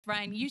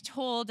Brian, you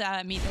told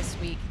me this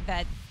week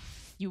that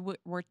you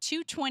were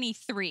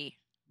 223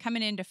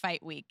 coming into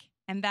fight week,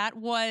 and that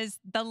was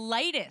the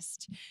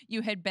lightest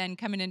you had been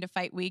coming into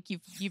fight week.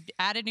 You've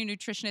added a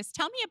nutritionist.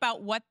 Tell me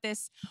about what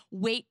this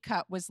weight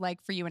cut was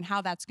like for you and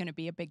how that's going to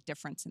be a big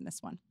difference in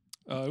this one.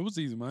 It was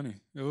easy money.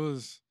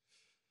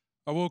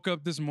 I woke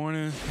up this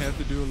morning, had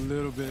to do a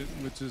little bit,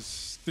 which is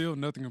still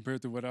nothing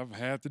compared to what I've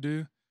had to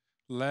do.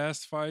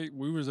 Last fight,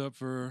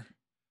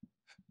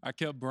 I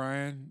kept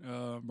Brian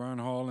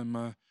Hall and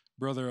my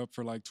brother up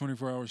for like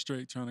 24 hours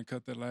straight trying to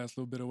cut that last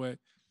little bit of weight.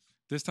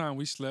 This time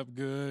we slept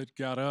good,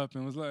 got up,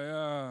 and was like,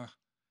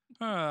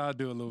 I'll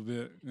do a little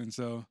bit. And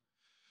so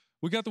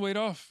we got the weight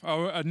off.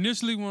 I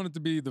initially wanted to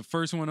be the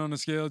first one on the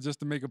scale just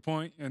to make a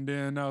point, and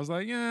then I was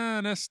like,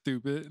 yeah, that's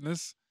stupid.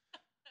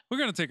 We're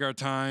going to take our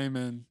time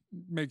and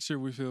make sure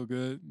we feel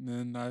good. And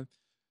then I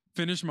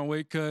finished my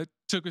weight cut,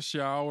 took a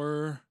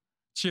shower,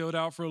 chilled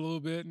out for a little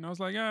bit, and I was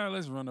like,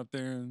 let's run up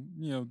there and,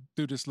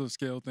 do this little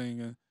scale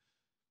thing. And,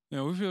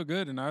 we feel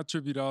good. And I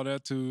attribute all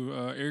that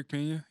to Eric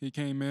Pena. He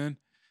came in,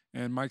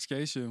 and Mike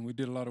Scacia, and we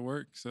did a lot of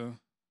work. So,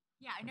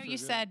 yeah, I know you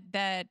said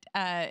that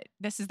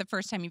this is the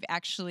first time you've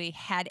actually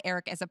had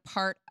Eric as a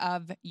part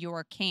of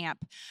your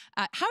camp.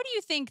 How do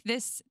you think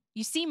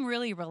you seem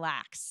really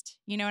relaxed,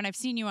 and I've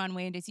seen you on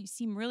weigh-in days. You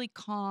seem really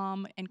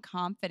calm and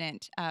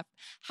confident.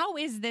 How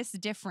is this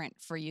different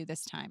for you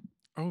this time?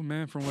 Oh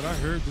man, from what I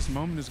heard, this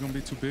moment is gonna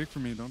be too big for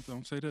me.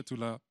 Don't say that too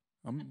loud.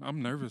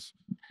 I'm nervous.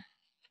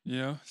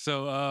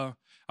 So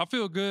I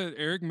feel good.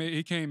 Eric,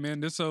 he came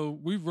in. So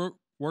we've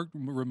worked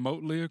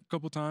remotely a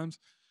couple times,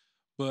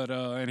 but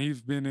and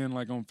he's been in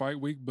like on fight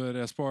week. But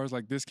as far as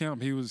like this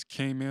camp,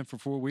 came in for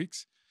 4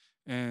 weeks.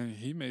 And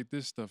he made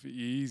this stuff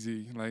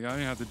easy. Like, I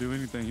didn't have to do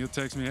anything. He'll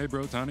text me, hey,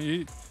 bro, time to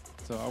eat.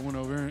 So I went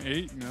over and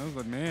ate, and I was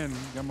like, man,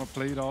 got my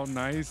plate all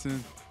nice,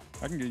 and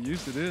I can get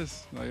used to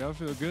this. Like, I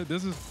feel good.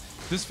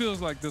 This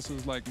feels like this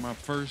was, like, my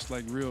first,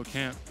 like, real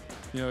camp.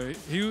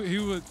 He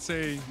would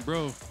say,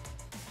 bro,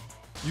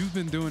 you've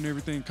been doing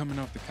everything coming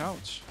off the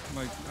couch.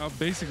 Like, I've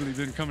basically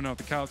been coming off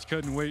the couch,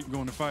 cutting weight,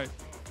 going to fight.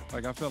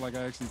 Like, I felt like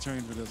I actually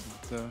trained for this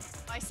one.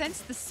 So I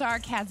sense the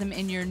sarcasm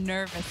in your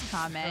nervous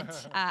comment.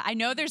 I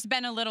know there's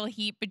been a little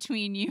heat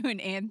between you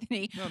and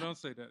Anthony. No, don't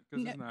say that,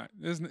 because it's not.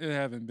 It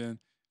haven't been.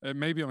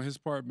 Maybe on his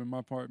part, but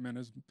my part, man,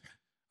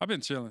 I've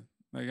been chilling.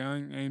 Like,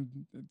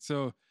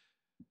 so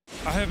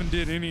I haven't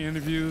did any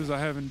interviews.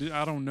 I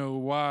don't know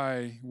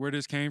where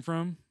this came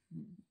from.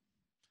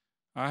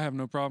 I have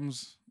no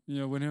problems,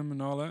 with him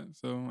and all that.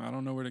 So I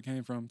don't know where it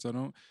came from.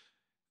 So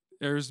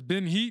there's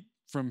been heat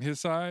from his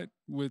side,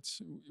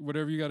 which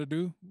whatever you got to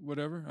do,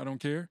 whatever, I don't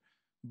care,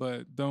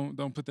 but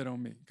don't put that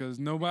on me, because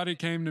nobody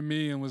came to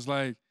me and was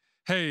like,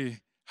 hey,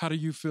 how do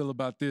you feel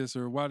about this,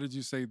 or why did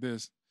you say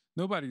this?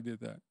 Nobody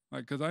did that,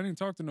 like, because I didn't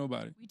talk to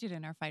nobody. We did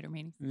in our fighter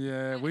meetings.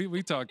 Yeah,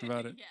 we talked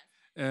about it. Yes.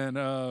 And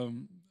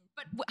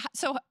but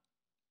so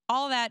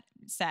all that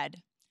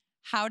said,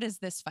 how does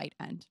this fight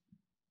end?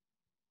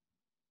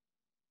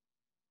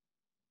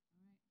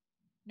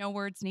 No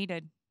words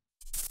needed.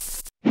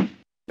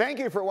 Thank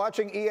you for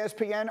watching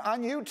ESPN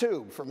on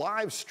YouTube. For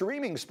live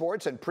streaming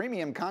sports and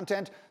premium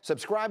content,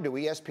 subscribe to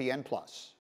ESPN+.